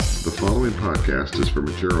following podcast is for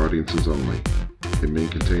mature audiences only. It may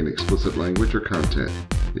contain explicit language or content.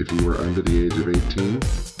 If you are under the age of 18,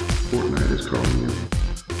 Fortnite is calling you.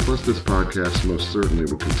 Plus, this podcast most certainly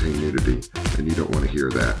will contain nudity, and you don't want to hear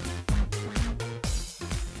that.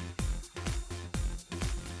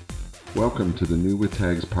 Welcome to the New with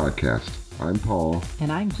Tags podcast. I'm Paul.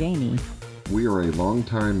 And I'm Jamie. We are a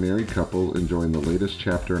longtime married couple enjoying the latest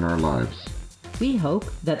chapter in our lives. We hope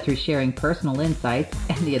that through sharing personal insights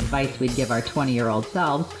and the advice we'd give our 20-year-old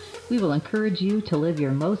selves, we will encourage you to live your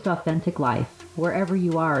most authentic life, wherever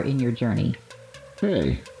you are in your journey.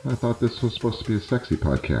 Hey, I thought this was supposed to be a sexy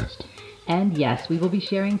podcast. And yes, we will be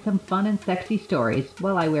sharing some fun and sexy stories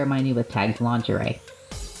while I wear my New with Tags lingerie.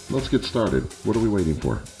 Let's get started. What are we waiting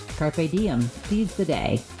for? Carpe diem, seize the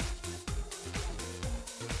day.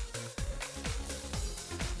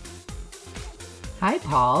 Hi,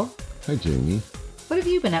 Paul. Hi, Jamie. What have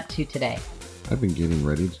you been up to today? I've been getting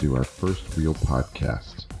ready to do our first real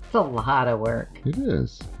podcast. It's a lot of work. It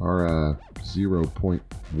is. Our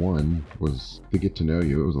 0.1 was to get to know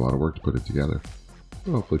you. It was a lot of work to put it together.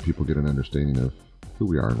 But hopefully people get an understanding of who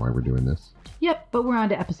we are and why we're doing this. Yep, but we're on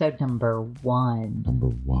to episode number 1. Number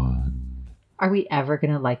 1. Are we ever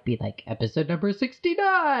going to be like episode number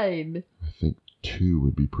 69? I think 2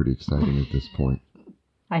 would be pretty exciting at this point.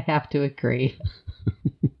 I have to agree.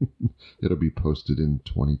 It'll be posted in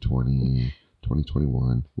 2020,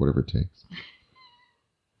 2021, whatever it takes.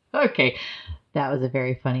 Okay, that was a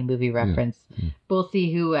very funny movie reference. Yeah. We'll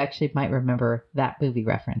see who actually might remember that movie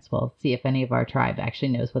reference. We'll see if any of our tribe actually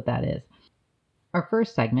knows what that is. Our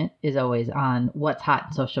first segment is always on what's hot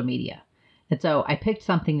in social media. And so I picked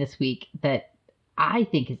something this week that I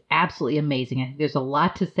think is absolutely amazing. I think there's a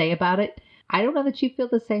lot to say about it. I don't know that you feel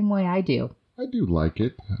the same way I do. I do like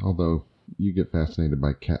it, although you get fascinated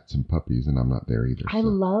by cats and puppies, and I'm not there either. I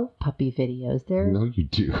love puppy videos. No, you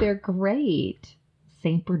do. They're great.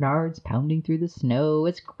 St. Bernards pounding through the snow.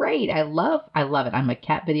 It's great. I love it. I'm a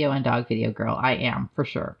cat video and dog video girl. I am, for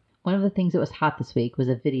sure. One of the things that was hot this week was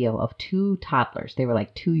a video of 2 toddlers. They were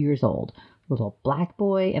like 2 years old. A little black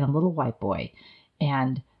boy and a little white boy.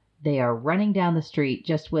 And they are running down the street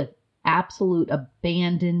just with absolute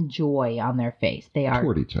abandoned joy on their face. They are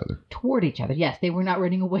toward each other. Toward each other. Yes, they were not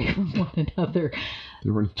running away from one another. They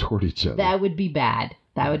were running toward each other. That would be bad.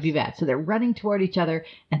 That would be bad. So they're running toward each other,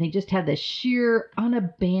 and they just have this sheer,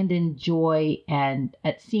 unabandoned joy and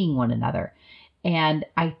at seeing one another. And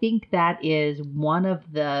I think that is one of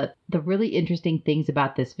the really interesting things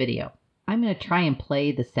about this video. I'm going to try and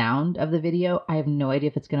play the sound of the video. I have no idea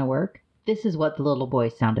if it's going to work. This is what the little boy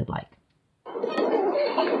sounded like.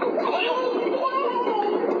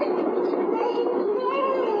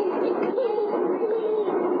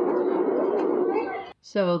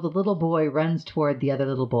 So the little boy runs toward the other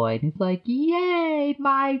little boy, and he's like, "Yay,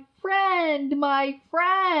 my friend, my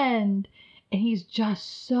friend." And he's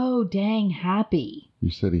just so dang happy.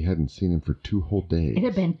 You said he hadn't seen him for 2 whole days. It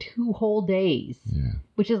had been 2 whole days. Yeah.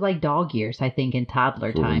 Which is like dog years, I think, in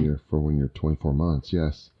toddler time. For when you're 24 months,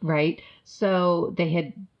 yes. Right. So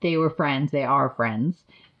they were friends. They are friends.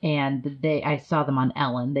 And I saw them on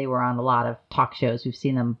Ellen. They were on a lot of talk shows. We've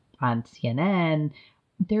seen them on CNN.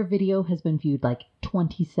 Their video has been viewed like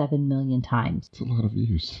 27 million times. It's a lot of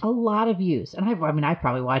views. A lot of views. And I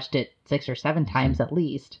probably watched it 6 or 7 times at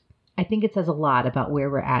least. I think it says a lot about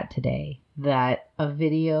where we're at today, that a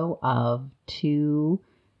video of 2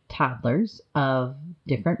 toddlers of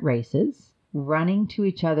different races running to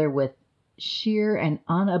each other with sheer and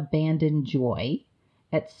unabandoned joy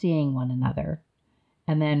at seeing one another,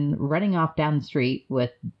 and then running off down the street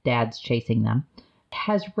with dads chasing them,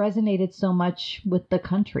 has resonated so much with the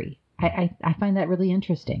country. I find that really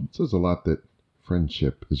interesting. It says a lot that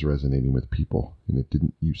friendship is resonating with people, and it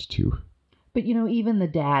didn't used to. But, even the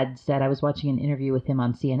dad said, I was watching an interview with him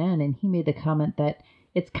on CNN, and he made the comment that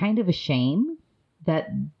it's kind of a shame that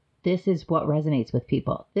this is what resonates with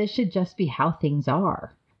people. This should just be how things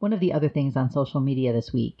are. One of the other things on social media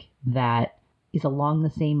this week that is along the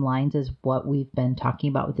same lines as what we've been talking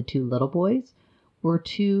about with the 2 little boys were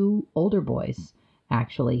 2 older boys,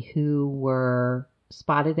 actually, who were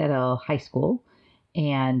spotted at a high school,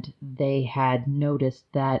 and they had noticed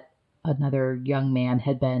that another young man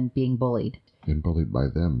had been being bullied. And bullied by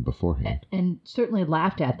them beforehand. And certainly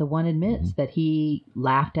laughed at. The one admits that he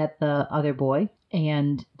laughed at the other boy,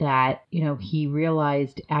 and that, he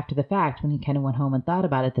realized after the fact, when he kind of went home and thought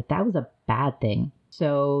about it, that was a bad thing.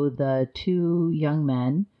 So the 2 young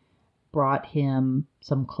men brought him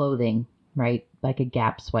some clothing, right? Like a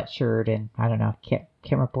Gap sweatshirt, and I don't know, can't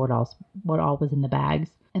remember what all was in the bags.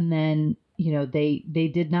 And then,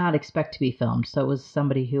 they did not expect to be filmed. So it was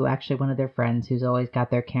somebody who actually, one of their friends who's always got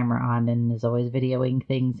their camera on and is always videoing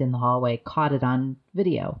things in the hallway, caught it on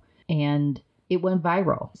video. And it went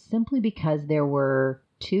viral simply because there were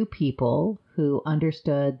two people who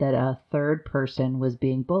understood that a third person was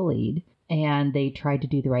being bullied, and they tried to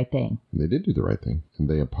do the right thing. They did do the right thing, and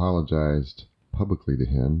they apologized publicly to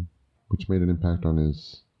him, which made an impact on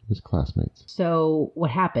his classmates. So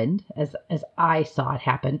what happened, as I saw it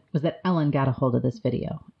happen, was that Ellen got a hold of this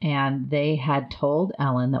video, and they had told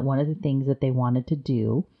Ellen that one of the things that they wanted to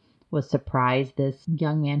do was surprise this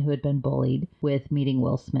young man who had been bullied with meeting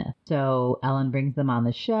Will Smith. So Ellen brings them on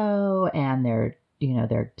the show, and they're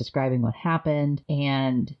describing what happened,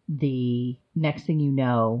 and the next thing you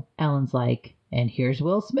know, Ellen's like, and here's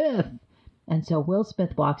Will Smith. And so Will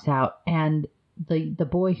Smith walks out, and the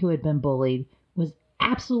boy who had been bullied was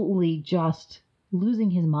absolutely just losing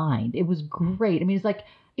his mind. It was great. I mean, it's like,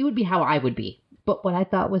 it would be how I would be. But what I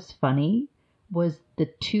thought was funny was the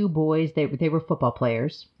two boys, they were football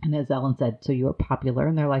players. And as Ellen said, so you were popular.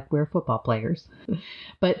 And they're like, we're football players.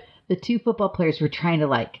 But the two football players were trying to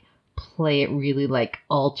like play it really like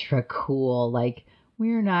ultra cool. Like,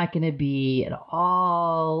 we're not going to be at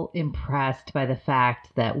all impressed by the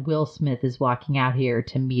fact that Will Smith is walking out here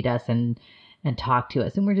to meet us and talk to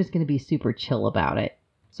us. And we're just going to be super chill about it.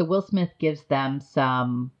 So Will Smith gives them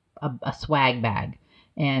a swag bag.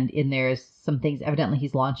 And in there's some things, evidently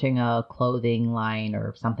he's launching a clothing line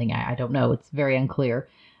or something. I don't know. It's very unclear.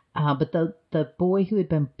 But the boy who had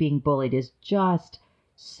been being bullied is just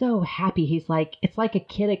so happy. He's like, it's like a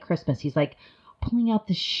kid at Christmas. He's like pulling out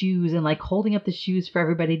the shoes and like holding up the shoes for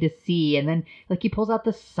everybody to see. And then like he pulls out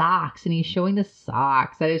the socks and he's showing the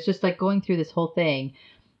socks. And it's just like going through this whole thing.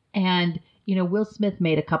 And, Will Smith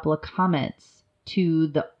made a couple of comments to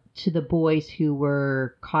the boys who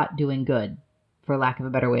were caught doing good, for lack of a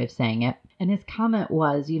better way of saying it. And his comment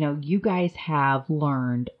was, you guys have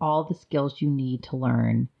learned all the skills you need to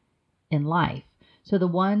learn in life. So the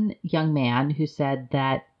one young man who said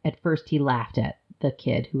that at first he laughed at the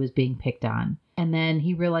kid who was being picked on, and then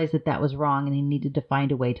he realized that was wrong and he needed to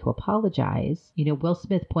find a way to apologize. Will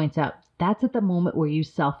Smith points out that's at the moment where you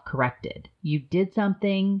self-corrected. You did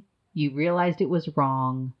something, you realized it was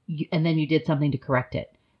wrong, and then you did something to correct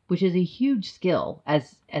it, which is a huge skill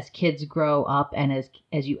as kids grow up and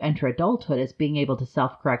as you enter adulthood, is being able to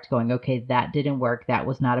self-correct, going, okay, that didn't work, that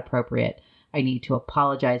was not appropriate. I need to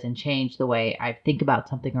apologize and change the way I think about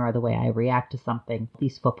something or the way I react to something.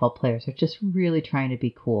 These football players are just really trying to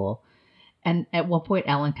be cool. And at one point,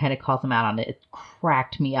 Ellen kind of calls them out on it. It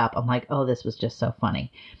cracked me up. I'm like, oh, this was just so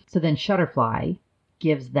funny. So then Shutterfly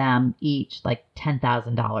gives them each like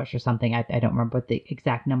 $10,000 or something. I don't remember what the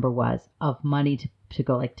exact number was, of money to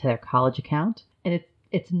go like to their college account. And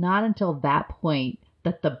it's not until that point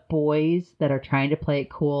that the boys that are trying to play it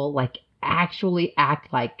cool, like actually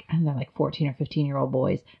act like, I don't know, like 14 or 15-year-old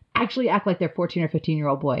boys, actually act like they're 14 or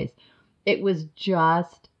 15-year-old boys. It was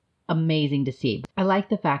just amazing to see. I like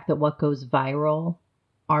the fact that what goes viral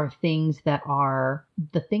are things that are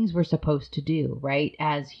the things we're supposed to do, right?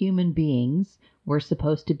 As human beings, we're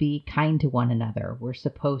supposed to be kind to one another. We're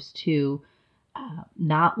supposed to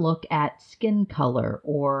not look at skin color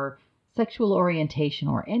or sexual orientation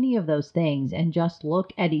or any of those things, and just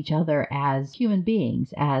look at each other as human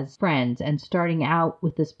beings, as friends, and starting out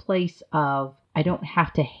with this place of, I don't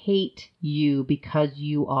have to hate you because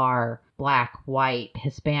you are black, white,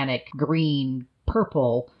 Hispanic, green,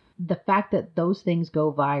 purple. The fact that those things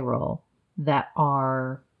go viral that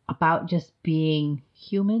are about just being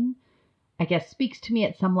human, I guess, speaks to me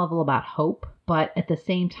at some level about hope, but at the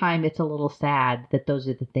same time, it's a little sad that those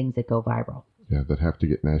are the things that go viral. Yeah, that have to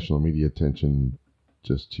get national media attention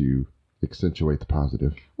just to accentuate the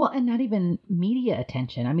positive. Well, and not even media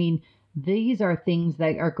attention. I mean, these are things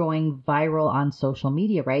that are going viral on social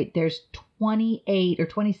media, right? There's 28 or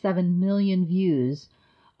 27 million views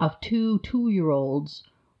of two 2-year-olds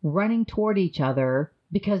running toward each other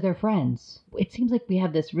because they're friends. It seems like we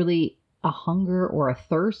have this really a hunger or a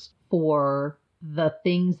thirst for the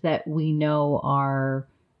things that we know are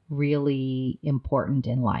really important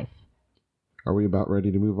in life. Are we about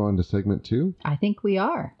ready to move on to segment 2? I think we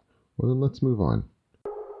are. Well, then let's move on.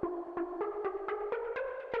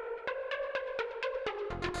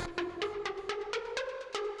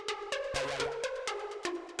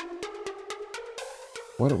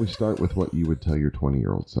 Why don't we start with what you would tell your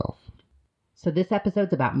 20-year-old self? So this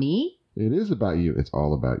episode's about me? It is about you. It's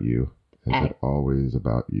all about you. It's always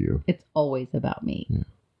about you. It's always about me. Yeah.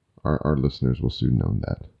 Our listeners will soon know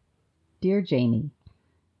that. Dear Jamie,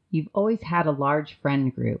 you've always had a large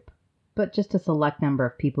friend group, but just a select number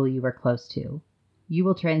of people you were close to. You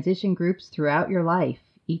will transition groups throughout your life.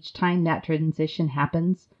 Each time that transition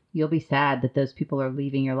happens, you'll be sad that those people are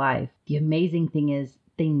leaving your life. The amazing thing is,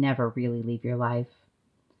 they never really leave your life.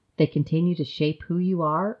 They continue to shape who you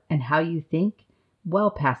are and how you think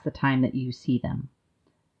well past the time that you see them.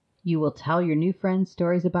 You will tell your new friends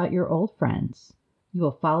stories about your old friends. You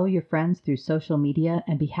will follow your friends through social media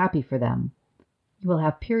and be happy for them. You will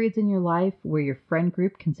have periods in your life where your friend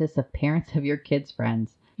group consists of parents of your kids'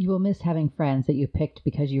 friends. You will miss having friends that you picked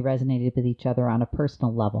because you resonated with each other on a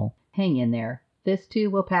personal level. Hang in there. This too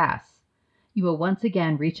will pass. You will once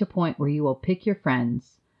again reach a point where you will pick your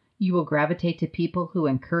friends. You will gravitate to people who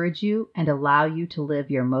encourage you and allow you to live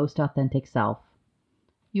your most authentic self.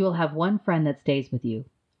 You will have one friend that stays with you,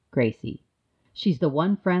 Gracie. She's the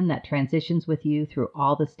one friend that transitions with you through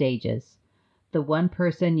all the stages. The one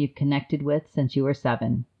person you've connected with since you were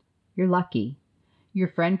 7. You're lucky. Your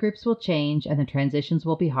friend groups will change and the transitions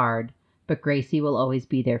will be hard, but Gracie will always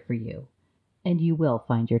be there for you. And you will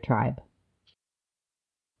find your tribe.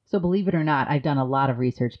 So believe it or not, I've done a lot of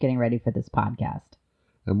research getting ready for this podcast.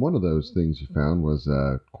 And one of those things you found was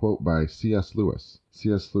a quote by C.S. Lewis.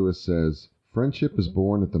 C.S. Lewis says, "Friendship is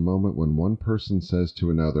born at the moment when one person says to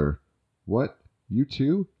another, 'What, you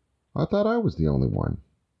too? I thought I was the only one.'"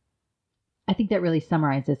 I think that really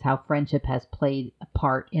summarizes how friendship has played a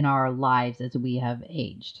part in our lives as we have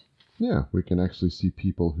aged. Yeah, we can actually see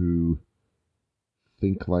people who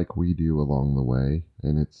think like we do along the way,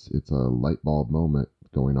 and it's a light bulb moment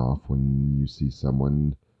going off when you see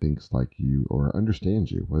someone thinks like you or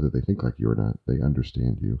understands you. Whether they think like you or not, they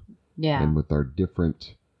understand you. Yeah. And with our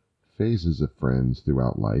different phases of friends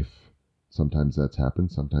throughout life, sometimes that's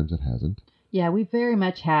happened, sometimes it hasn't. Yeah, we very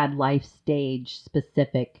much had life stage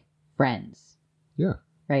specific friends. Yeah.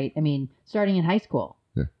 Right? I mean, starting in high school.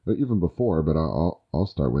 Yeah, but even before, but I'll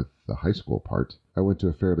start with the high school part. I went to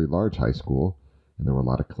a fairly large high school, and there were a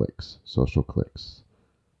lot of cliques, social cliques.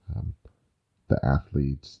 The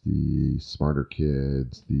athletes, the smarter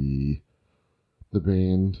kids, the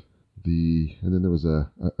band, and then there was a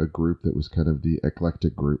group that was kind of the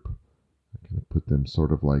eclectic group. I kind of put them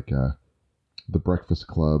sort of like the Breakfast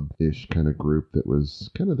Club-ish kind of group that was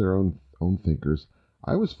kind of their own thinkers.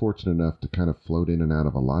 I was fortunate enough to kind of float in and out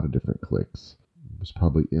of a lot of different cliques. I was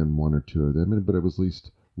probably in one or two of them, but I was at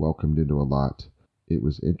least welcomed into a lot. It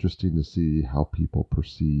was interesting to see how people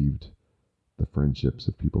perceived the friendships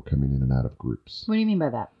of people coming in and out of groups. What do you mean by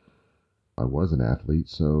that? I was an athlete,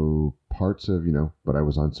 so parts of, but I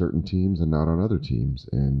was on certain teams and not on other teams,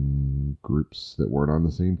 and groups that weren't on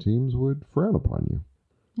the same teams would frown upon you.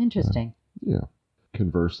 Interesting. Yeah.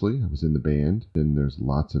 Conversely, I was in the band, and there's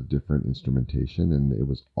lots of different instrumentation, and it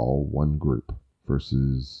was all one group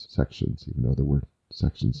versus sections, even though there were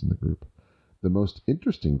sections in the group. The most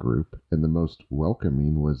interesting group and the most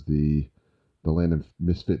welcoming was the Land of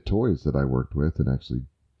Misfit Toys that I worked with and actually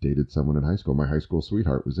dated someone in high school. My high school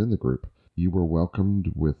sweetheart was in the group. You were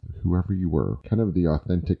welcomed with whoever you were, kind of the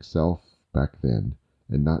authentic self back then,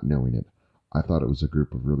 and not knowing it. I thought it was a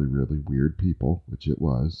group of really, really weird people, which it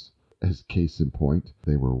was. As case in point,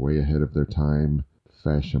 they were way ahead of their time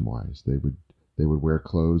fashion-wise. They would wear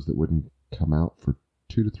clothes that wouldn't come out for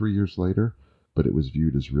 2 to 3 years later, but it was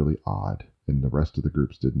viewed as really odd, and the rest of the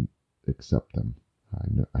groups didn't accept them.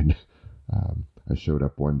 I showed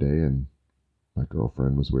up one day, and my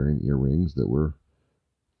girlfriend was wearing earrings that were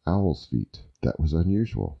owl's feet. That was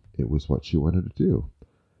unusual. It was what she wanted to do.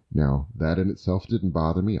 Now, that in itself didn't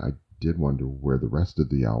bother me. I did wonder where the rest of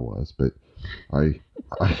the owl was, but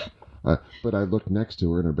but I looked next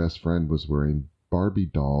to her, and her best friend was wearing Barbie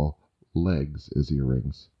doll legs as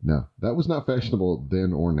earrings. Now, that was not fashionable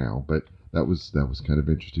then or now, but that was kind of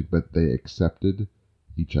interesting. But they accepted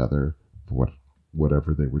each other for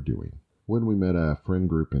whatever they were doing. When we met a friend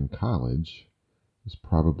group in college, it was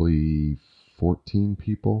probably 14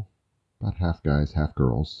 people, about half guys, half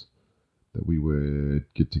girls, that we would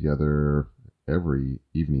get together every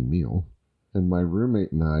evening meal. And my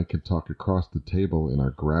roommate and I could talk across the table in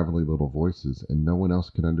our gravelly little voices, and no one else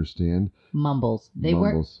could understand. Mumbles. They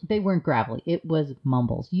weren't gravelly. It was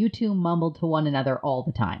mumbles. You two mumbled to one another all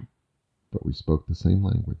the time. But we spoke the same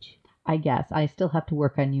language. I guess. I still have to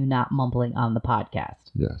work on you not mumbling on the podcast.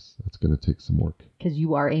 Yes, that's going to take some work. Because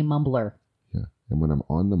you are a mumbler. Yeah. And when I'm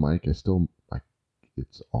on the mic, it's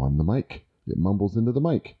on the mic. It mumbles into the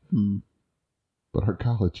mic. But our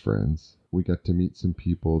college friends, we got to meet some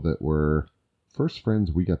people that were first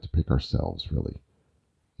friends we got to pick ourselves, really.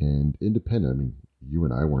 And independent. I mean, you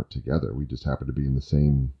and I weren't together. We just happened to be in the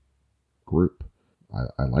same group.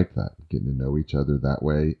 I like that, getting to know each other that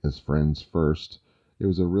way as friends first. It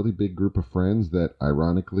was a really big group of friends that,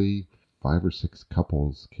 ironically, 5 or 6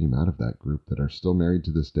 couples came out of that group that are still married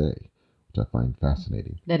to this day, which I find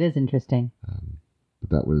fascinating. That is interesting. But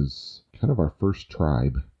that was kind of our first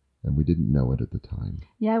tribe, and we didn't know it at the time.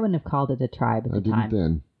 Yeah, I wouldn't have called it a tribe at the time. I didn't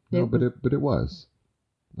then. No, but it was,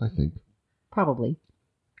 I think. Probably.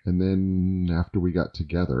 And then after we got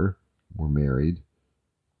together, we're married,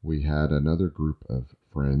 we had another group of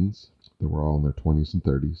friends that were all in their 20s and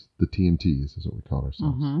 30s. The TNTs is what we called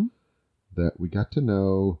ourselves. Mm-hmm. That we got to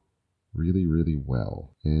know really, really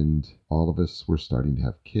well. And all of us were starting to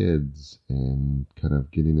have kids and kind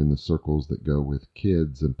of getting in the circles that go with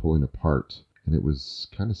kids and pulling apart. And it was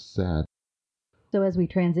kind of sad. So as we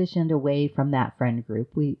transitioned away from that friend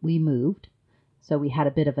group, we moved. So we had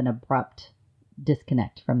a bit of an abrupt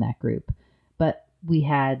disconnect from that group. But we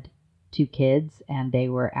had 2 kids, and they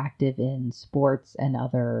were active in sports and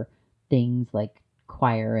other things like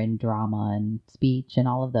choir and drama and speech and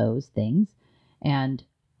all of those things. And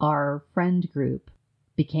our friend group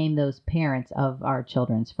became those parents of our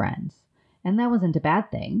children's friends. And that wasn't a bad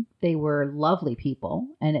thing. They were lovely people,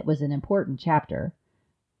 and it was an important chapter.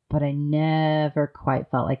 But I never quite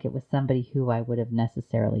felt like it was somebody who I would have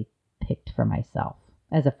necessarily picked for myself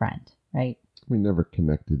as a friend, right? We never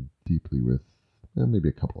connected deeply with maybe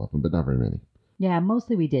a couple of them, but not very many. Yeah,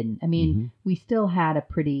 mostly we didn't. I mean, we still had a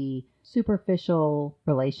pretty superficial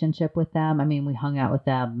relationship with them. I mean, we hung out with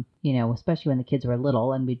them, especially when the kids were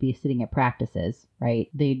little, and we'd be sitting at practices, right?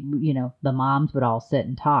 The moms would all sit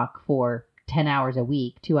and talk for 10 hours a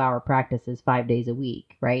week, 2-hour practices, 5 days a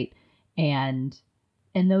week, right? And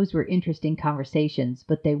those were interesting conversations,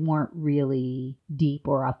 but they weren't really deep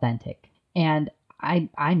or authentic. And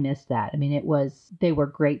I missed that. I mean, they were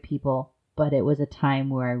great people, but it was a time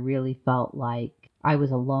where I really felt like I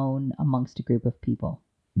was alone amongst a group of people.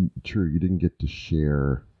 True, you didn't get to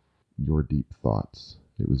share your deep thoughts.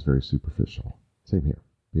 It was very superficial. Same here.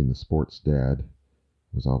 Being the sports dad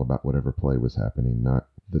was all about whatever play was happening, not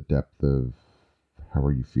the depth of how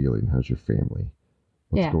are you feeling, how's your family,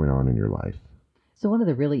 what's going on in your life. So one of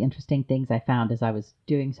the really interesting things I found as I was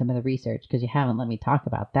doing some of the research, because you haven't let me talk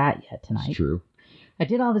about that yet tonight. It's true. I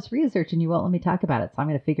did all this research and you won't let me talk about it, so I'm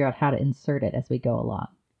going to figure out how to insert it as we go along.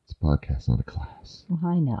 It's a podcast, not a class.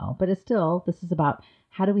 Well, I know, but it's still, this is about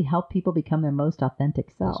how do we help people become their most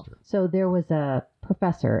authentic self. So there was a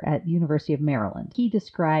professor at the University of Maryland. He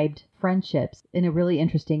described friendships in a really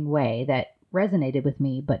interesting way that resonated with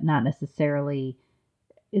me, but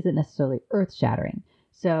isn't necessarily earth-shattering.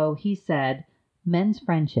 So he said, men's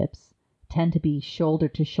friendships tend to be shoulder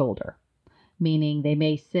to shoulder, meaning they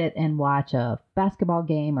may sit and watch a basketball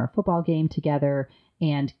game or a football game together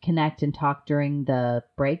and connect and talk during the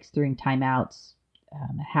breaks, during timeouts,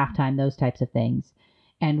 halftime, those types of things.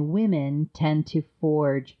 And women tend to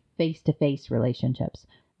forge face-to-face relationships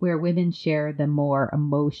where women share the more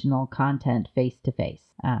emotional content face-to-face.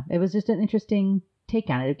 It was just an interesting take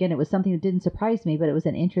on it. Again, it was something that didn't surprise me, but it was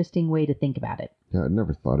an interesting way to think about it. Yeah, I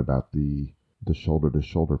never thought about the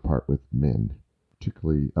shoulder-to-shoulder part with men.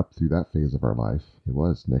 Particularly up through that phase of our life, it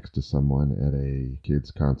was next to someone at a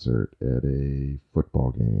kids concert, at a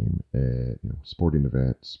football game, at sporting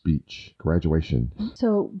event, speech, graduation.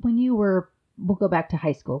 So when we'll go back to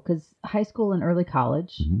high school, because high school and early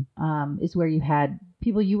college is where you had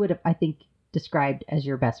people you would have, I think, described as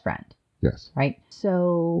your best friend. Yes. Right.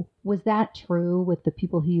 So was that true with the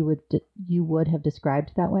people who you would have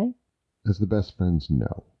described that way? As the best friends,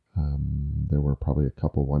 no. There were probably a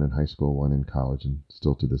couple, one in high school, one in college, and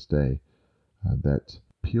still to this day, that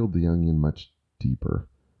peeled the onion much deeper,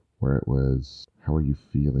 where it was, how are you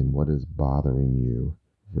feeling? What is bothering you?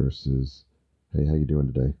 Versus, hey, how you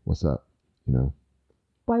doing today? What's up?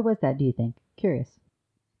 Why was that, do you think? Curious.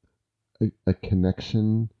 A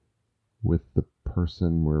connection with the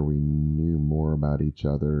person where we knew more about each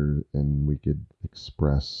other and we could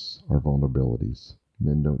express our vulnerabilities.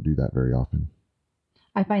 Men don't do that very often.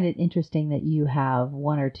 I find it interesting that you have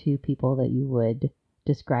 1 or 2 people that you would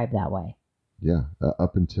describe that way. Yeah,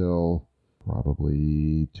 up until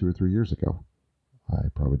probably 2 or 3 years ago. I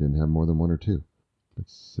probably didn't have more than 1 or 2, but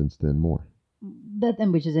since then more.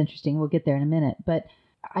 Which is interesting. We'll get there in a minute. But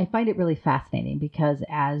I find it really fascinating because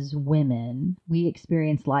as women, we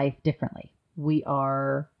experience life differently. We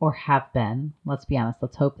are, or have been, let's be honest,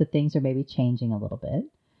 let's hope that things are maybe changing a little bit.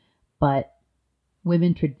 But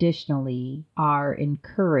women traditionally are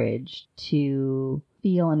encouraged to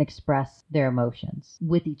feel and express their emotions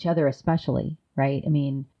with each other, especially, right? I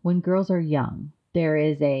mean, when girls are young, there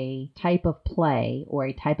is a type of play or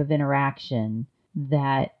a type of interaction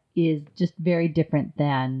that is just very different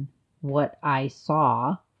than what I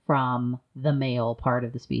saw from the male part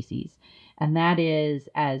of the species. And that is,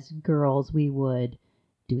 as girls, we would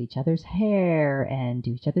do each other's hair and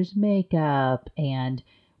do each other's makeup. And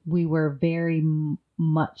we were very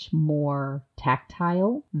much more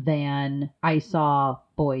tactile than I saw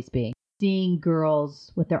boys being. Seeing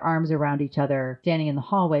girls with their arms around each other standing in the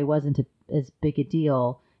hallway wasn't as big a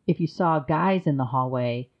deal. If you saw guys in the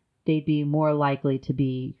hallway, they'd be more likely to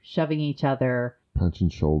be shoving each other, punching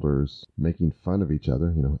shoulders, making fun of each other,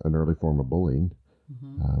 an early form of bullying.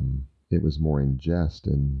 Mm-hmm. It was more in jest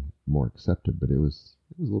and more accepted, but it was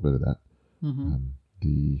a little bit of that. Mm-hmm.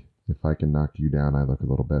 The if I can knock you down, I look a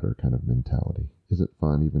little better kind of mentality. Is it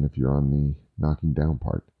fun even if you're on the knocking down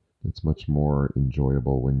part? It's much more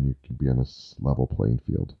enjoyable when you can be on a level playing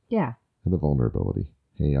field. Yeah. And the vulnerability.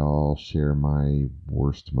 Hey, I'll share my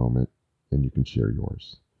worst moment and you can share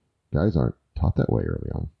yours. Guys aren't taught that way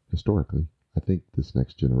early on, historically. I think this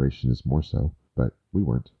next generation is more so, but we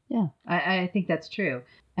weren't. Yeah, I think that's true.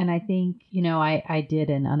 And I think, I did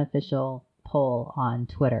an unofficial poll on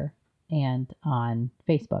Twitter and on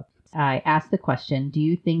Facebook. I asked the question, do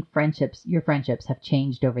you think your friendships have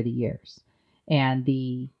changed over the years? And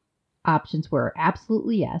the options were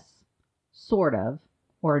absolutely yes, sort of,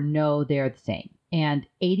 or no, they're the same. And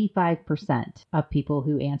 85% of people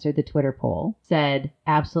who answered the Twitter poll said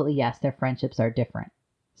absolutely yes, their friendships are different.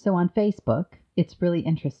 So on Facebook, it's really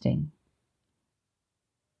interesting.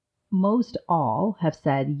 Most all have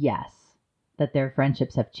said yes, that their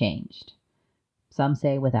friendships have changed. Some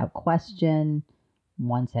say without question.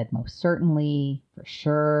 One said most certainly, for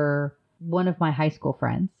sure. One of my high school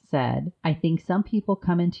friends said, I think some people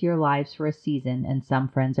come into your lives for a season and some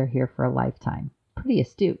friends are here for a lifetime. Pretty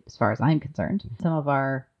astute as far as I'm concerned. Some of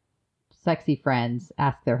our sexy friends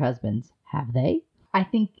ask their husbands, have they? I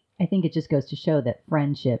think it just goes to show that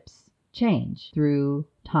friendships change through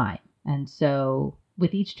time. And so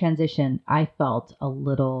with each transition, I felt a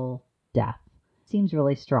little death. Seems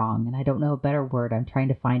really strong, and I don't know a better word. I'm trying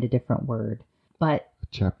to find a different word. But a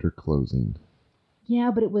chapter closing.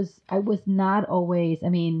 Yeah, but I was not always,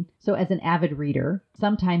 so as an avid reader,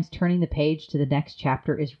 sometimes turning the page to the next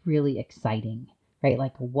chapter is really exciting, right?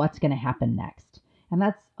 Like what's going to happen next? And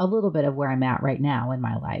that's a little bit of where I'm at right now in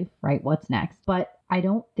my life, right? What's next? But I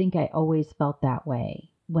don't think I always felt that way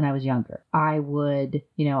when I was younger. I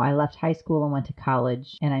left high school and went to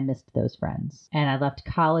college and I missed those friends. And I left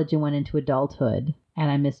college and went into adulthood and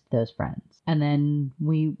I missed those friends. And then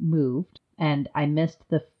we moved and I missed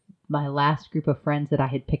my last group of friends that I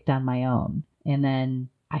had picked on my own. And then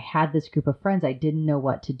I had this group of friends I didn't know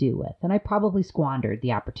what to do with. And I probably squandered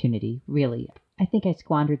the opportunity, really. I think I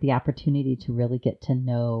squandered the opportunity to really get to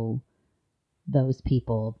know those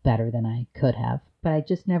people better than I could have. But I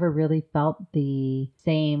just never really felt the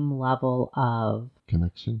same level of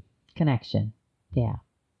connection. Yeah.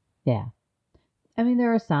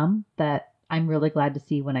 There are some that I'm really glad to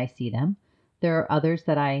see when I see them. There are others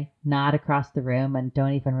that I nod across the room and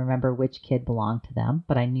don't even remember which kid belonged to them,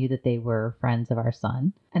 but I knew that they were friends of our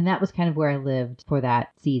son. And that was kind of where I lived for that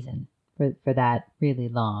season, for that really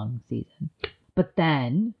long season. But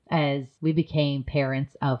then, as we became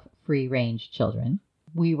parents of free-range children,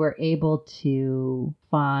 we were able to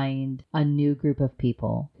find a new group of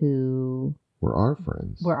people who were our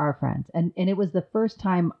friends. And it was the first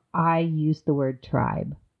time I used the word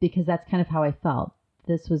tribe, because that's kind of how I felt.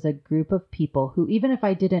 This was a group of people who, even if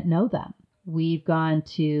I didn't know them, we've gone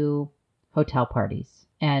to hotel parties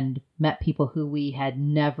and met people who we had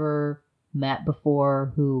never met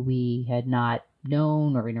before, who we had not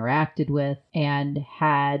known or interacted with, and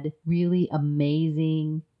had really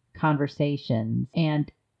amazing conversations.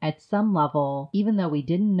 And at some level, even though we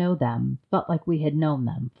didn't know them, felt like we had known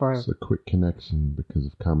them for... It's a quick connection because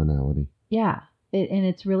of commonality. Yeah. And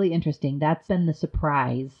it's really interesting. That's been the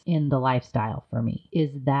surprise in the lifestyle for me, is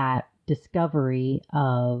that discovery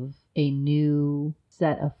of a new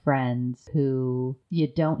set of friends who you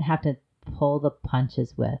don't have to pull the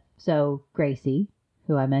punches with. So Gracie,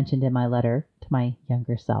 who I mentioned in my letter to my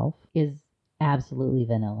younger self, is absolutely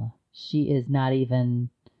vanilla. She's not even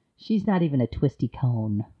a twisty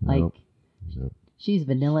cone. Nope. She's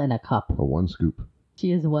vanilla in a cup. A one scoop.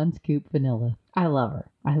 She is one scoop vanilla. I love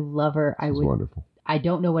her. She's wonderful. I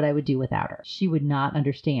don't know what I would do without her. She would not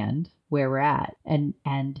understand where we're at. And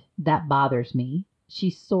that bothers me. She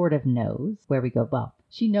sort of knows where we go. Well,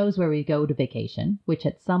 she knows where we go to vacation, which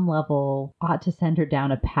at some level ought to send her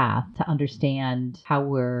down a path to understand how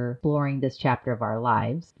we're exploring this chapter of our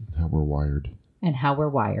lives. How we're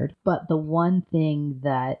wired. But the one thing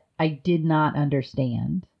that I did not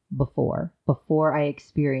understand before I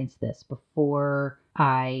experienced this, before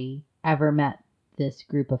I ever met this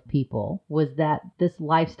group of people was that this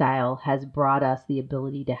lifestyle has brought us the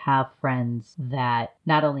ability to have friends that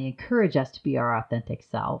not only encourage us to be our authentic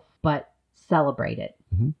self, but celebrate it.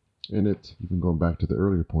 Mm-hmm. And it's even going back to the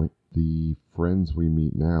earlier point, the friends we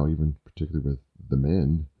meet now, even particularly with the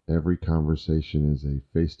men, every conversation is a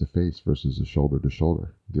face-to-face versus a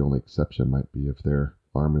shoulder-to-shoulder. The only exception might be if their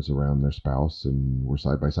arm is around their spouse and we're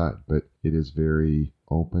side by side. But it is very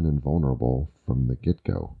open and vulnerable from the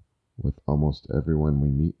get-go with almost everyone we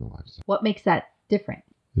meet in the lifestyle. What makes that different?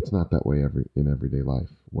 It's not that way in everyday life.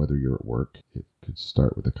 Whether you're at work, it could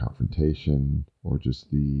start with a confrontation or just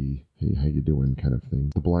the, hey, how you doing kind of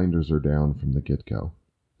thing. The blinders are down from the get-go.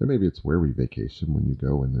 And maybe it's where we vacation. When you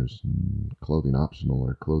go and there's clothing optional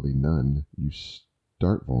or clothing none, you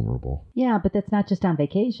start vulnerable. Yeah, but that's not just on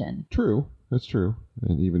vacation. True. That's true.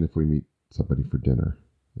 And even if we meet somebody for dinner,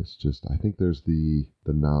 it's just, I think there's the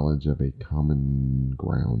knowledge of a common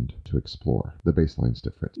ground to explore. The baseline's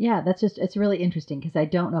different. Yeah, it's really interesting because I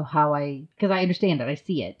don't know because I understand it. I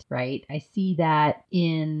see it, right? I see that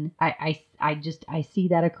I see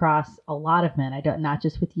that across a lot of men. Not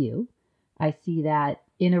just with you. I see that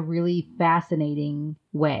in a really fascinating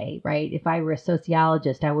way, right? If I were a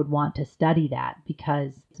sociologist, I would want to study that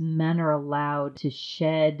because men are allowed to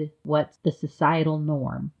shed what's the societal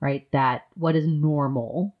norm, right? That what is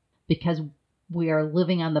normal, because we are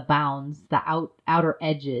living on the bounds, the outer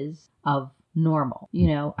edges of normal. You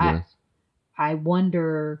know, Yes. I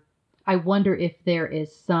wonder if there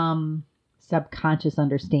is some subconscious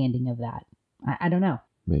understanding of that. I don't know.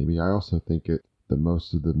 Maybe. I also think the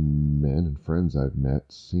most of the men and friends I've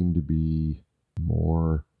met seem to be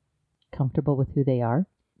more Comfortable with who they are.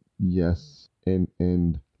 yes,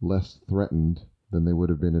 and less threatened than they would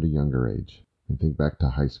have been at a younger age. I think back to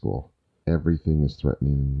high school. Everything is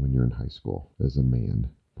threatening when you're in high school as a man.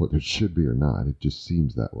 Whether it should be or not, it just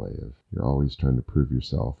seems that way. Of you're always trying to prove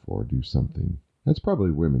yourself or do something. That's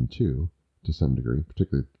probably women too, to some degree,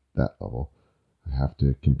 particularly at that level. I have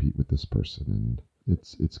to compete with this person, and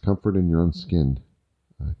it's comfort in your own skin,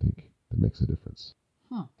 I think, that makes a difference.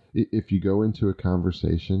 Huh. If you go into a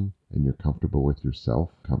conversation and you're comfortable with yourself,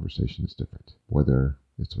 conversation is different. Whether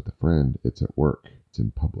it's with a friend, it's at work, it's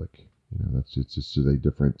in public. You know, it's just a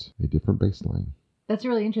different baseline. That's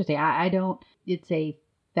really interesting. I don't. It's a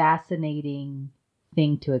fascinating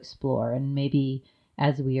thing to explore, and maybe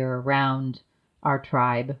as we are around our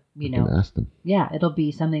tribe, you know, ask them. Yeah, it'll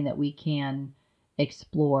be something that we can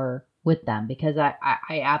explore with them because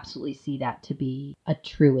I absolutely see that to be a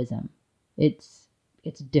truism. It's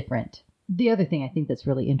different. The other thing I think that's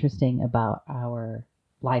really interesting about our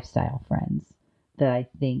lifestyle friends that I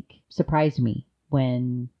think surprised me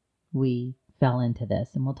when we fell into this,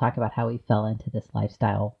 and we'll talk about how we fell into this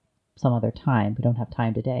lifestyle some other time. We don't have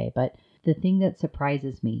time today, but the thing that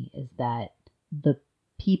surprises me is that the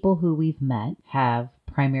people who we've met have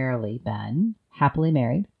primarily been happily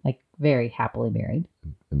married, like very happily married.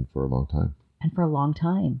 And for a long time. And for a long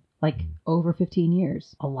time, like over 15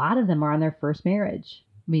 years. A lot of them are on their first marriage.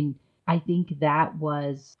 I mean, I think that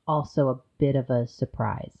was also a bit of a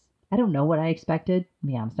surprise. I don't know what I expected. To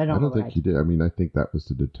be honest, I don't think you did. I mean, I think that was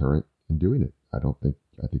the deterrent in doing it. I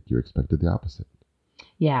think you expected the opposite.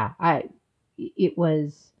 Yeah, it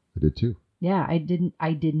was. I did too. Yeah, I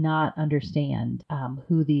did not understand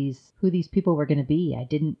who these people were going to be. I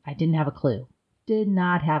didn't have a clue. Did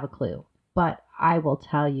not have a clue. But I will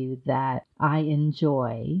tell you that I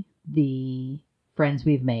enjoy the friends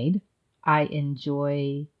we've made. I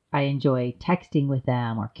enjoy texting with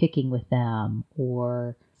them or kicking with them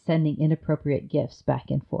or sending inappropriate gifts back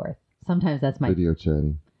and forth. Sometimes that's my video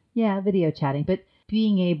chatting. Yeah, video chatting, but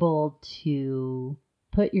being able to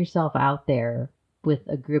put yourself out there with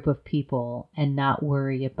a group of people and not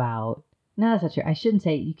worry about. No, that's not true. I shouldn't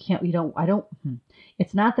say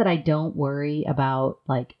it's not that I don't worry about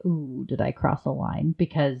like, ooh, did I cross a line?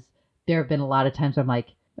 Because there have been a lot of times where I'm like,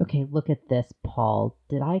 okay, look at this, Paul.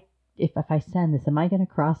 If I send this, am I going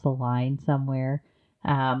to cross a line somewhere?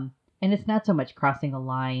 And it's not so much crossing a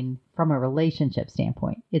line from a relationship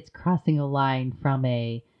standpoint. It's crossing a line from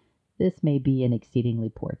this may be an exceedingly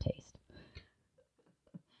poor taste.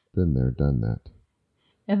 Been there, done that.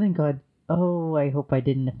 And then going, oh, I hope I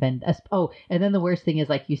didn't offend us. Oh, and then the worst thing is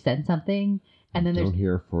like you send something and then don't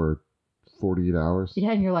hear for 48 hours.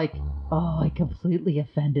 Yeah, and you're like, oh, I completely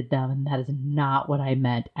offended them, and that is not what I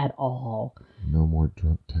meant at all. No more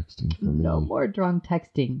drunk texting for me. No more drunk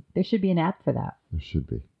texting. There should be an app for that. There should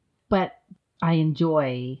be. But I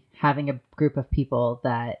enjoy having a group of people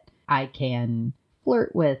that I can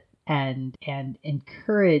flirt with and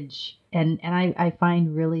encourage. And I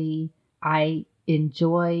find really, I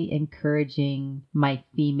enjoy encouraging my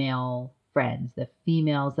female friends, the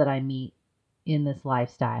females that I meet in this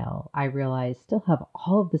lifestyle, I realize still have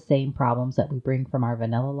all of the same problems that we bring from our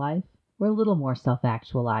vanilla life. We're a little more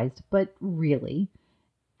self-actualized, but really,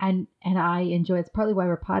 and I enjoy, it's partly why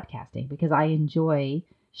we're podcasting, because I enjoy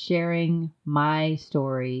sharing my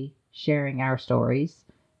story, sharing our stories,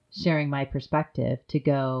 sharing my perspective to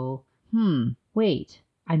go, wait,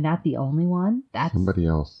 I'm not the only one. That's Somebody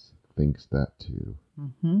else thinks that too.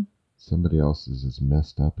 Mm-hmm. Somebody else is as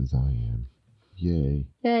messed up as I am. Yay.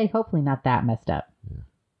 Yay, hopefully not that messed up. Yeah.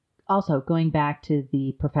 Also, going back to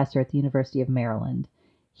the professor at the University of Maryland,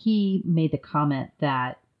 he made the comment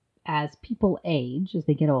that as people age, as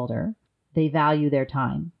they get older, they value their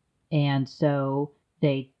time. And so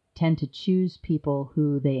they tend to choose people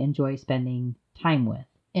who they enjoy spending time with.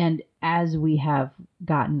 And as we have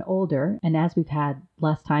gotten older, and as we've had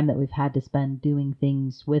less time that we've had to spend doing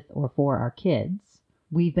things with or for our kids,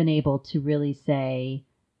 we've been able to really say,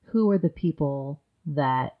 who are the people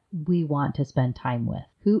that we want to spend time with?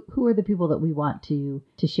 Who are the people that we want to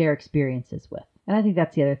share experiences with? And I think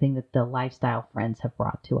that's the other thing that the lifestyle friends have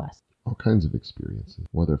brought to us. All kinds of experiences,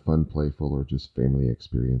 whether fun, playful, or just family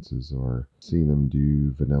experiences, or seeing them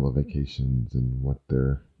do vanilla vacations and what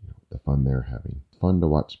they're, the fun they're having. It's fun to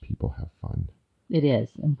watch people have fun. It is.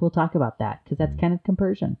 And we'll talk about that because that's kind of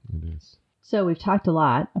compersion. It is. So we've talked a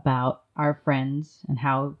lot about our friends and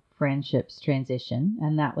how friendships transition.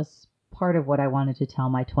 And that was part of what I wanted to tell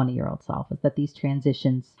my 20-year-old self, is that these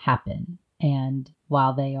transitions happen. And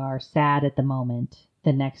while they are sad at the moment,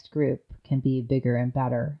 the next group can be bigger and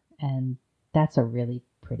better. And that's a really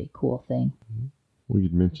pretty cool thing. Well,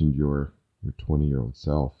 you'd mentioned your 20-year-old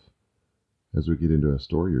self. As we get into a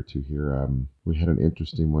story or two here, we had an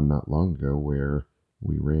interesting one not long ago where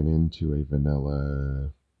we ran into a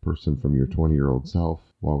vanilla person from your 20-year-old self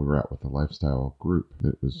while we were out with a lifestyle group.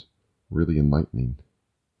 It was really enlightening.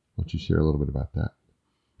 Why don't you share a little bit about that?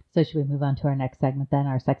 So should we move on to our next segment then,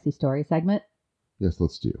 our sexy story segment? Yes,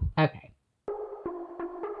 let's do. Okay.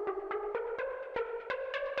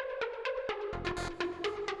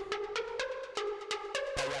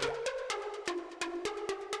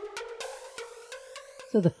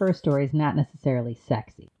 So the first story is not necessarily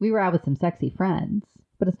sexy. We were out with some sexy friends,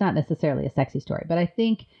 but it's not necessarily a sexy story. But I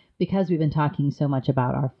think because we've been talking so much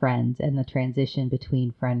about our friends and the transition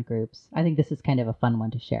between friend groups, I think this is kind of a fun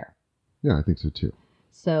one to share. Yeah, I think so too.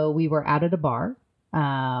 So we were out at a bar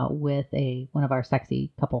with one of our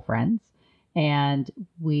sexy couple friends, and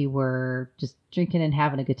we were just drinking and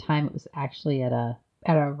having a good time. It was actually at a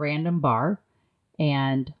random bar,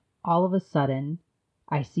 and all of a sudden,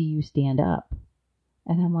 I see you stand up.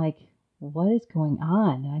 And I'm like, what is going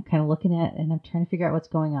on? And I'm kind of looking at it and I'm trying to figure out what's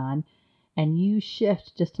going on. And you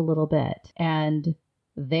shift just a little bit. And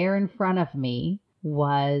there in front of me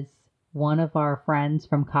was one of our friends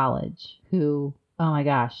from college who, oh my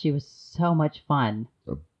gosh, she was so much fun.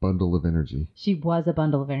 A bundle of energy. She was a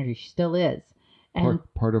bundle of energy. She still is. And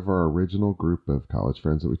Part of our original group of college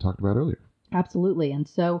friends that we talked about earlier. Absolutely. And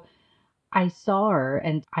so I saw her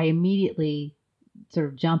and I immediately sort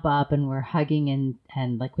of jump up and we're hugging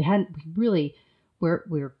and like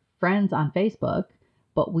we're friends on Facebook,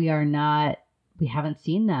 but we haven't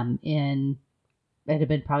seen them it had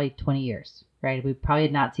been probably 20 years, right? We probably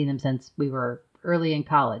had not seen them since we were early in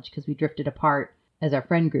college because we drifted apart as our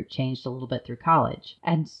friend group changed a little bit through college.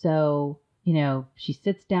 And so, she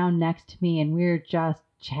sits down next to me and we're just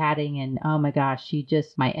chatting and oh my gosh,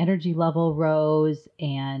 my energy level rose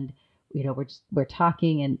and, we're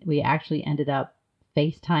talking and we actually ended up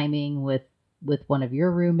FaceTiming with one of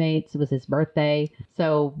your roommates. It was his birthday.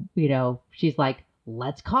 So, she's like,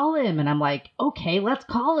 let's call him. And I'm like, okay, let's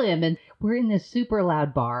call him. And we're in this super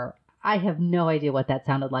loud bar. I have no idea what that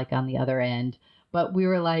sounded like on the other end, but we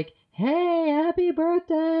were like, hey, happy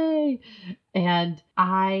birthday. And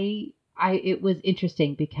it was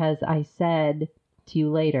interesting because I said to you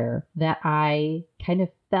later that I kind of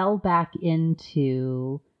fell back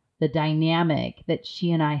into the dynamic that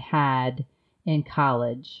she and I had in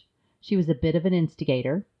college. She was a bit of an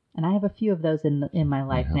instigator, and I have a few of those in my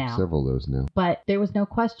life now. Several of those now. But there was no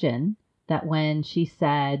question that when she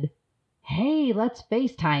said, hey, let's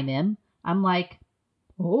FaceTime him, I'm like,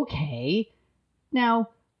 okay. Now,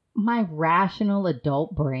 my rational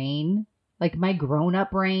adult brain, like my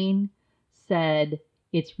grown-up brain, said,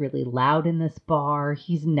 it's really loud in this bar.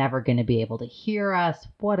 He's never going to be able to hear us.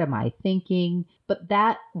 What am I thinking? But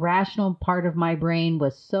that rational part of my brain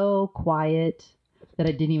was so quiet that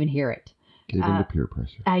I didn't even hear it. Gave into peer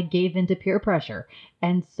pressure. I gave into peer pressure.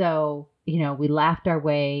 And so, we laughed our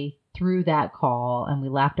way through that call and we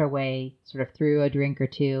laughed our way sort of through a drink or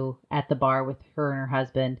two at the bar with her and her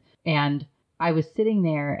husband. And I was sitting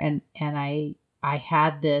there and I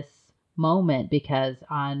had this moment because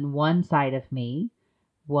on one side of me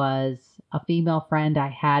was a female friend I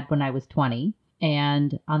had when I was 20.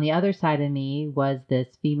 And on the other side of me was this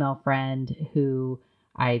female friend who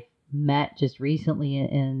I met just recently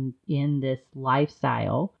in this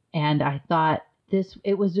lifestyle. And I thought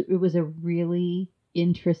it was a really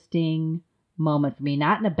interesting moment for me,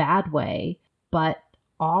 not in a bad way, but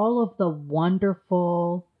all of the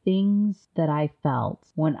wonderful things that I felt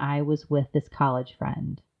when I was with this college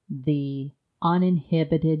friend, the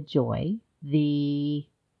uninhibited joy, the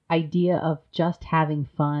idea of just having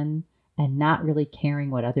fun and not really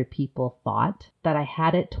caring what other people thought that I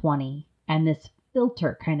had at 20. And this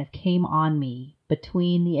filter kind of came on me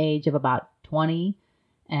between the age of about 20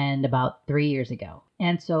 and about 3 years ago.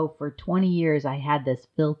 And so for 20 years, I had this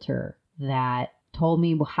filter that told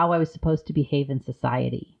me how I was supposed to behave in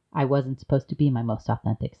society. I wasn't supposed to be my most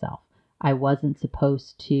authentic self. I wasn't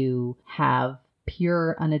supposed to have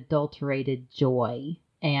pure, unadulterated joy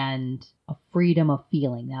and a freedom of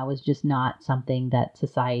feeling. That was just not something that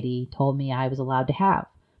society told me I was allowed to have.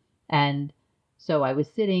 And so I was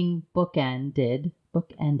sitting bookended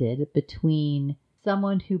between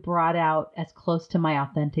someone who brought out as close to my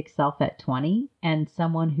authentic self at 20 and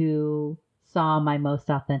someone who saw my most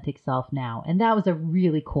authentic self now. And that was a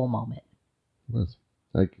really cool moment. It was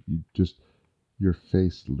like your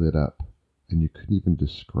face lit up and you couldn't even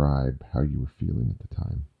describe how you were feeling at the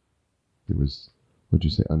time. It was, what'd you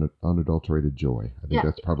say, unadulterated joy. I think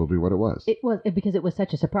that's probably what it was. It was because it was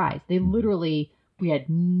such a surprise. They literally, we had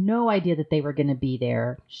no idea that they were going to be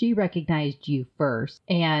there. She recognized you first.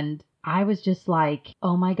 And I was just like,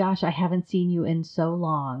 oh my gosh, I haven't seen you in so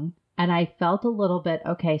long. And I felt a little bit,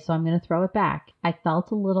 okay, so I'm going to throw it back. I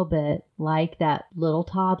felt a little bit like that little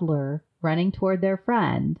toddler running toward their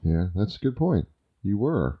friend. Yeah, that's a good point. You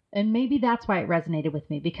were. And maybe that's why it resonated with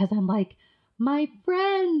me, because I'm like, my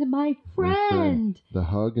friend. The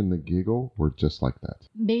hug and the giggle were just like that.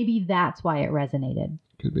 Maybe that's why it resonated.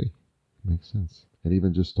 Could be. Makes sense. And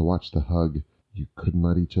even just to watch the hug, you couldn't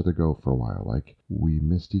let each other go for a while. Like, we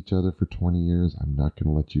missed each other for 20 years. I'm not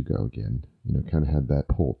going to let you go again. You know, kind of had that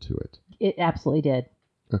pull to it. It absolutely did.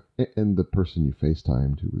 And the person you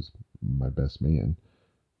FaceTimed, who was my best man,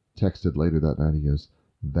 texted later that night. He goes,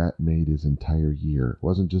 that made his entire year. It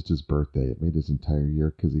wasn't just his birthday. It made his entire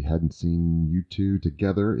year because he hadn't seen you two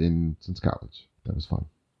together since college. That was fun.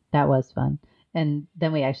 That was fun. And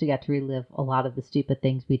then we actually got to relive a lot of the stupid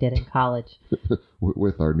things we did in college.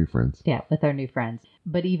 With our new friends. Yeah, with our new friends.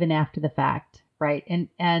 But even after the fact, right?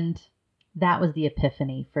 And that was the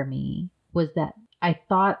epiphany for me, was that I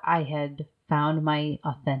thought I had found my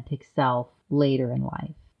authentic self later in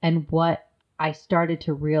life. And what I started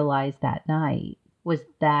to realize that night was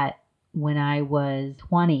that when I was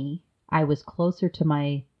 20, I was closer to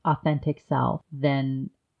my authentic self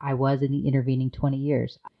than I was in the intervening 20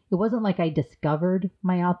 years. It wasn't like I discovered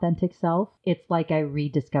my authentic self. It's like I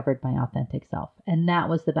rediscovered my authentic self. And that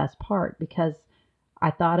was the best part, because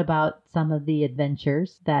I thought about some of the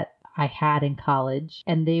adventures that I had in college,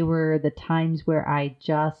 and they were the times where I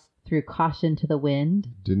just threw caution to the wind.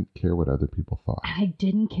 Didn't care what other people thought. I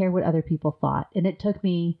didn't care what other people thought. And it took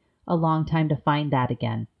me a long time to find that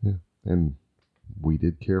again. Yeah. And we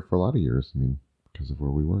did care for a lot of years. I mean, because of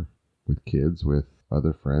where we were. With kids, with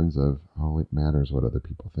other friends of, oh, it matters what other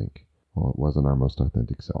people think. Well, it wasn't our most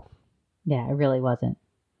authentic self. Yeah, it really wasn't.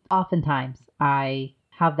 Oftentimes, I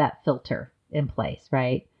have that filter in place,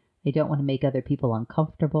 right? I don't want to make other people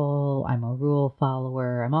uncomfortable. I'm a rule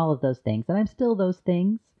follower. I'm all of those things. And I'm still those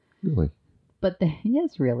things. Really? But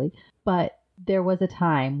yes, really. But there was a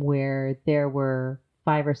time where there were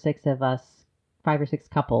 5 or 6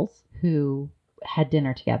 couples who had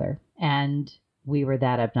dinner together. And we were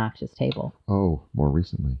that obnoxious table. Oh, more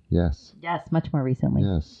recently. Yes. Yes, much more recently.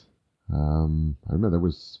 Yes. I remember there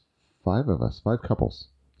was 5 of us, 5 couples,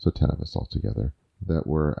 so 10 of us altogether, that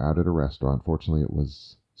were out at a restaurant. Fortunately, it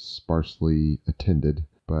was sparsely attended,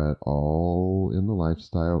 but all in the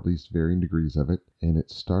lifestyle, at least varying degrees of it. And it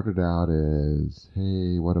started out as,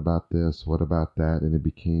 hey, what about this? What about that? And it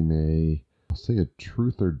became I'll say a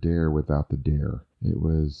truth or dare without the dare. It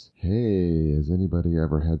was, hey, has anybody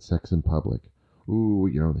ever had sex in public? Ooh,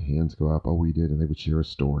 the hands go up. Oh, we did. And they would share a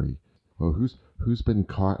story. Oh, who's been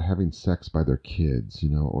caught having sex by their kids,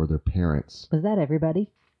 or their parents? Was that everybody?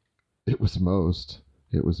 It was most.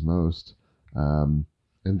 And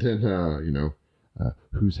then,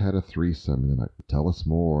 who's had a threesome? And then tell us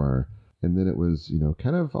more. And then it was,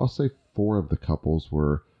 kind of, I'll say 4 of the couples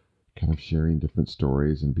were kind of sharing different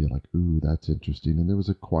stories and be like, ooh, that's interesting. And there was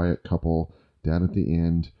a quiet couple down at the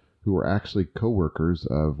end who were actually co-workers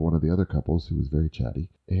of one of the other couples who was very chatty.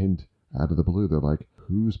 And out of the blue, they're like,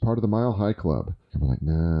 who's part of the Mile High Club? And we're like,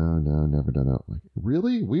 no, never done that. Like,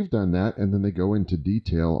 really? We've done that. And then they go into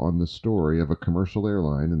detail on the story of a commercial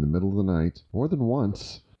airline in the middle of the night, more than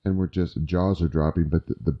once. And we're just, jaws are dropping. But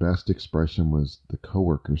the best expression was the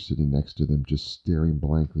coworker sitting next to them just staring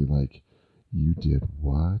blankly like, you did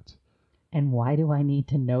what? And why do I need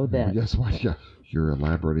to know this? Yes, why? Yeah, you're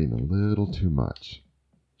elaborating a little too much.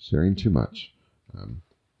 Sharing too much.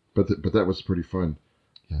 But that was pretty fun.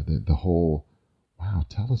 Yeah, the whole, wow,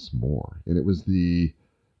 tell us more. And it was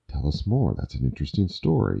tell us more. That's an interesting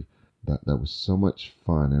story. That was so much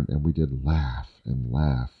fun. And we did laugh and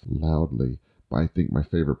laugh loudly. But I think my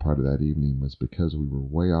favorite part of that evening was because we were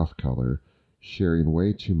way off color, sharing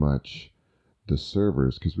way too much. The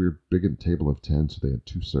servers, because we were big in table of 10, so they had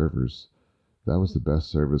 2 servers. That was the best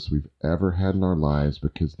service we've ever had in our lives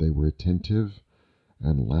because they were attentive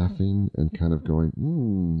and laughing and kind of going,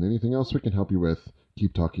 anything else we can help you with?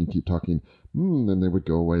 Keep talking. Then they would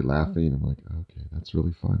go away laughing. I'm like, okay, that's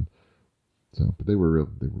really fun. So, but they were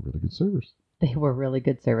really good servers. They were really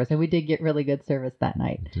good service, and we did get really good service that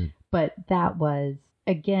night. We did. But that was,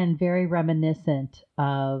 again, very reminiscent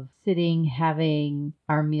of sitting, having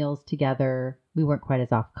our meals together. We weren't quite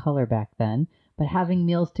as off color back then, but having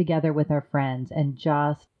meals together with our friends and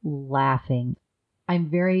just laughing. I'm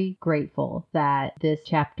very grateful that this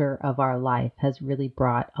chapter of our life has really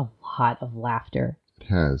brought a lot of laughter. It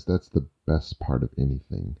has. That's the best part of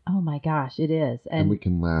anything. Oh my gosh, it is. And we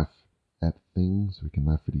can laugh at things. We can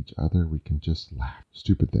laugh at each other. We can just laugh.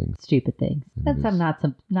 Stupid things. And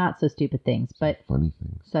some not so stupid things, but funny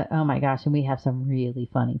things. So, oh my gosh, and we have some really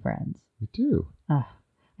funny friends. We do.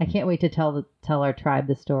 I can't wait to tell our tribe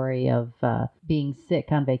the story of being sick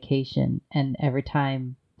on vacation, and every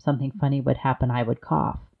time something funny would happen, I would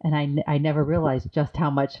cough. And I never realized just how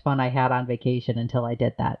much fun I had on vacation until I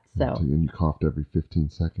did that. So. And you coughed every 15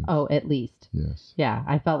 seconds. Oh, at least. Yes. Yeah,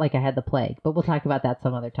 I felt like I had the plague, but we'll talk about that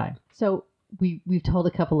some other time. So we've told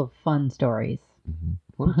a couple of fun stories. Mm-hmm.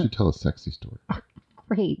 Why don't you tell a sexy story?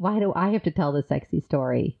 Great. Why do I have to tell the sexy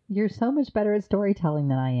story? You're so much better at storytelling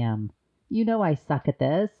than I am. You know I suck at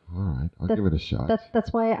this. All right, I'll give it a shot.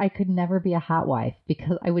 That's why I could never be a hot wife,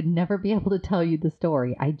 because I would never be able to tell you the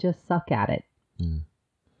story. I just suck at it. Yeah.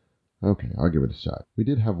 Okay, I'll give it a shot. We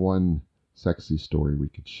did have one sexy story we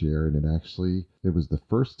could share, and it was the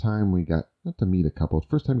first time we got, not to meet a couple,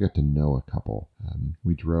 first time we got to know a couple.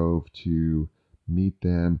 We drove to meet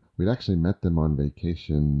them. We'd actually met them on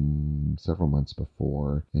vacation several months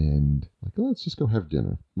before, and like, let's just go have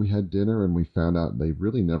dinner. We had dinner, and we found out they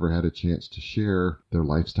really never had a chance to share their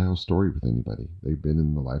lifestyle story with anybody. They've been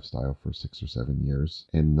in the lifestyle for 6 or 7 years,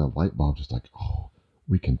 and the light bulb just like, oh,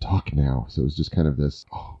 we can talk now. So it was just kind of this,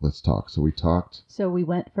 oh, let's talk. So we talked. So we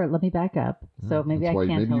went let me back up. So maybe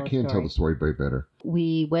you can tell the story way better.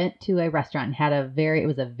 We went to a restaurant and had it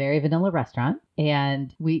was a very vanilla restaurant.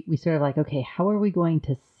 And we sort of like, okay, how are we going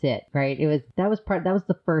to sit? Right. That was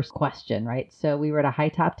the first question. Right. So we were at a high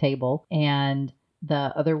top table, and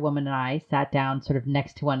the other woman and I sat down sort of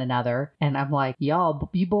next to one another. And I'm like, y'all,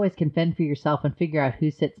 you boys can fend for yourself and figure out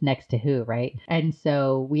who sits next to who. Right. And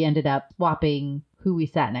so we ended up swapping who we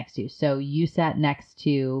sat next to. So you sat next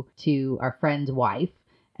to our friend's wife,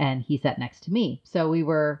 and he sat next to me. So we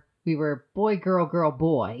were boy, girl,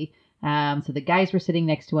 boy. So the guys were sitting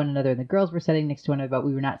next to one another and the girls were sitting next to one another, but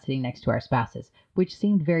we were not sitting next to our spouses, which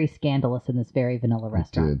seemed very scandalous in this very vanilla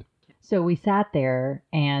restaurant. It did. So we sat there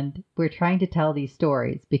and we're trying to tell these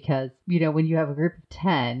stories because, when you have a group of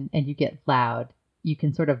 10 and you get loud, you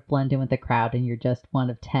can sort of blend in with the crowd and you're just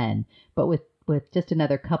one of 10. But with just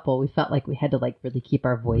another couple, we felt like we had to like really keep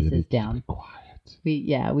our voices down. Keep it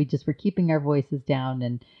quiet. We just were keeping our voices down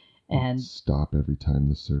and stop every time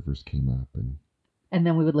the servers came up and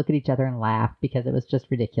then we would look at each other and laugh because it was just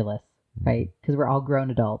ridiculous, right? Because we're all grown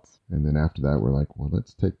adults. And then after that, we're like, well,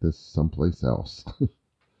 let's take this someplace else.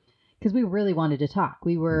 Because we really wanted to talk.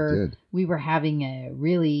 We were having a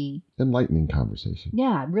really enlightening conversation.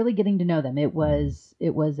 Yeah, really getting to know them. It was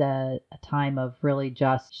a time of really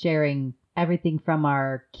just sharing everything from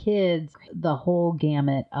our kids, the whole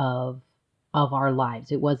gamut of our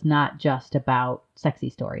lives. It was not just about sexy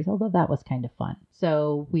stories, although that was kind of fun.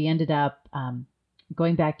 So we ended up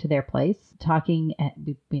going back to their place, talking, and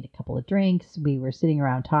we made a couple of drinks. We were sitting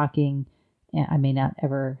around talking. And I may not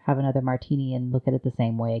ever have another martini and look at it the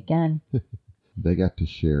same way again. They got to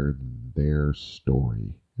share their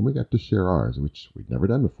story, and we got to share ours, which we'd never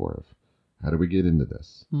done before. How do we get into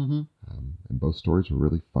this? Mm-hmm. And both stories were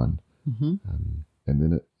really fun. Mm-hmm. And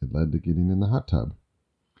then it led to getting in the hot tub,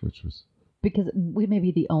 which was Because we may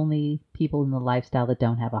be the only people in the lifestyle that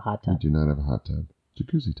don't have a hot We tub. do not have a hot tub.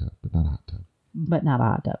 Jacuzzi tub, but not a hot tub. But not a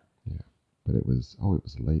hot tub. Yeah. But it was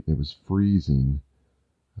late. It was freezing.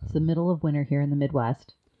 It's the middle of winter here in the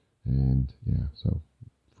Midwest. And yeah, so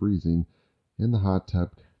freezing in the hot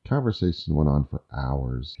tub. Conversation went on for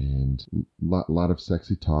hours, and lot of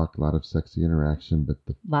sexy talk, a lot of sexy interaction, but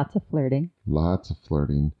Lots of flirting. lots of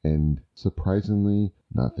flirting, and surprisingly,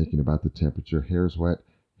 not thinking about the temperature, hair's wet,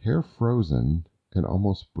 hair frozen, and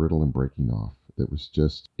almost brittle and breaking off. It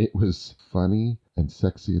was funny and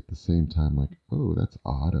sexy at the same time, like, oh, that's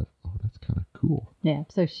odd, that's kind of cool. Yeah.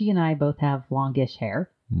 So she and I both have longish hair.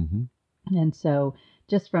 Mm-hmm. And so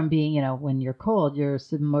just from being, when you're cold, you're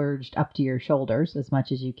submerged up to your shoulders as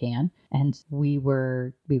much as you can. And we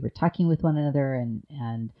were tucking with one another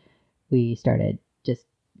and we started just,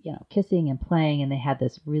 kissing and playing. And they had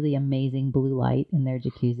this really amazing blue light in their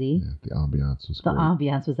jacuzzi. Yeah, the ambiance was The great.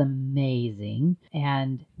 ambiance was amazing.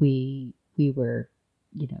 And we were,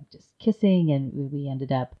 just kissing, and we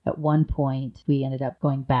ended up at one point, we ended up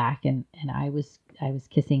going back and I was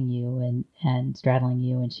kissing you and straddling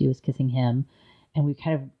you, and she was kissing him. And we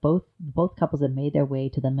kind of both couples had made their way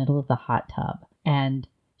to the middle of the hot tub, and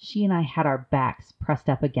she and I had our backs pressed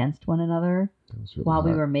up against one another That was really while we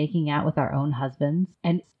hot. were making out with our own husbands.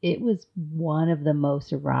 And it was one of the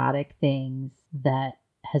most erotic things that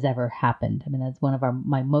has ever happened. I mean, that's one of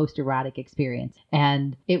my most erotic experience.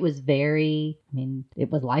 And it was it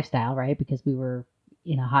was lifestyle, right? Because we were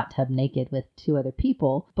in a hot tub naked with two other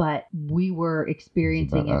people, but we were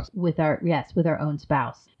experiencing it us. with our own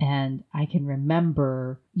spouse. And I can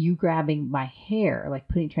remember you grabbing my hair, like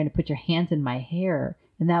trying to put your hands in my hair.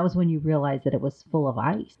 And that was when you realized that it was full of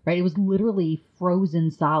ice, right? It was literally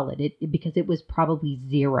frozen solid because it was probably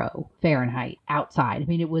 0 Fahrenheit outside. I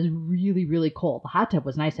mean, it was really, really cold. The hot tub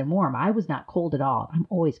was nice and warm. I was not cold at all. I'm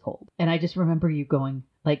always cold. And I just remember you going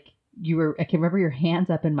I can remember your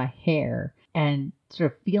hands up in my hair and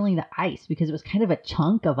sort of feeling the ice, because it was kind of a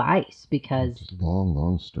chunk of ice because Just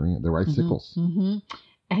long strand. There were icicles. Mm-hmm.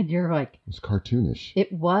 And you're like, It was cartoonish.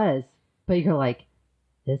 it was, but you're like,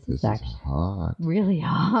 this is actually hot. really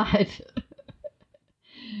hot.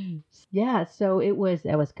 Yeah, so it was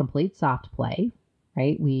complete soft play,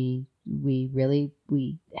 right? We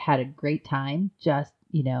had a great time, just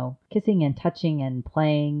kissing and touching and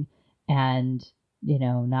playing, and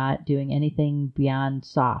not doing anything beyond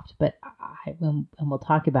soft. But and we'll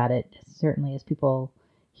talk about it certainly as people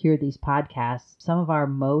hear these podcasts. Some of our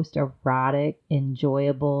most erotic,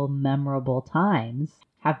 enjoyable, memorable times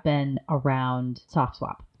have been around soft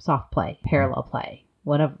play, parallel play.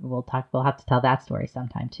 We'll have to tell that story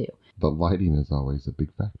sometime too. The lighting is always a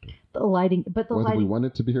big factor. The lighting, Whether we want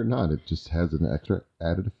it to be or not, it just has an extra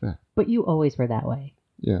added effect. But you always were that way.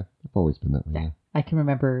 Yeah, I've always been that way. Yeah. I can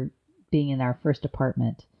remember being in our first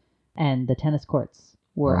apartment, and the tennis courts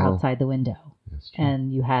were outside the window, That's true.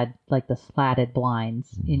 and you had like the slatted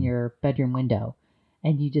blinds in your bedroom window,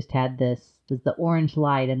 and you just had the orange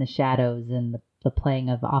light and the shadows and the playing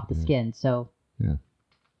of off the skin. So yeah.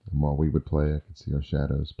 And while we would play, I could see our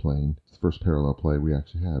shadows playing. It's the first parallel play we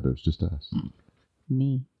actually had. It was just us.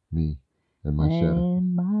 Me And my shadow.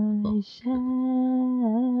 and my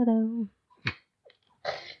shadow.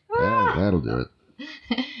 That'll do it.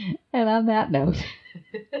 And on that note,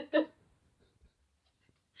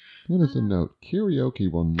 And as a note, karaoke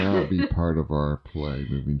will not be part of our play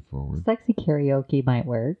moving forward. sexy karaoke might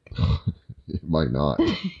work. It might not.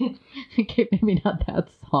 Okay, maybe not that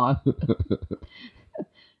song.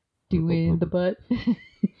 Doing the butt.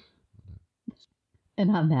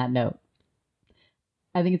 And on that note,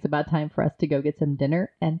 I think it's about time for us to go get some dinner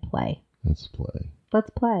and play. Let's play. Let's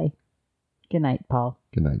play. Good night, Paul.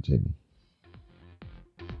 Good night, Jamie.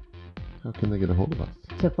 How can they get a hold of us?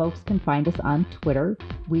 So folks can find us on Twitter.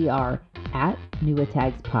 We are at New with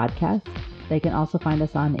Tags Podcast. They can also find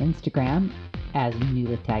us on Instagram as New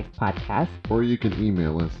with Tags Podcast. Or you can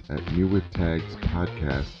email us at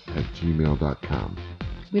newwithtagspodcast@gmail.com.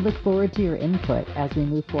 We look forward to your input as we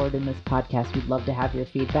move forward in this podcast. We'd love to have your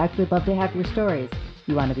feedback. We'd love to have your stories. If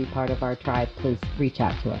you want to be part of our tribe, please reach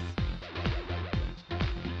out to us.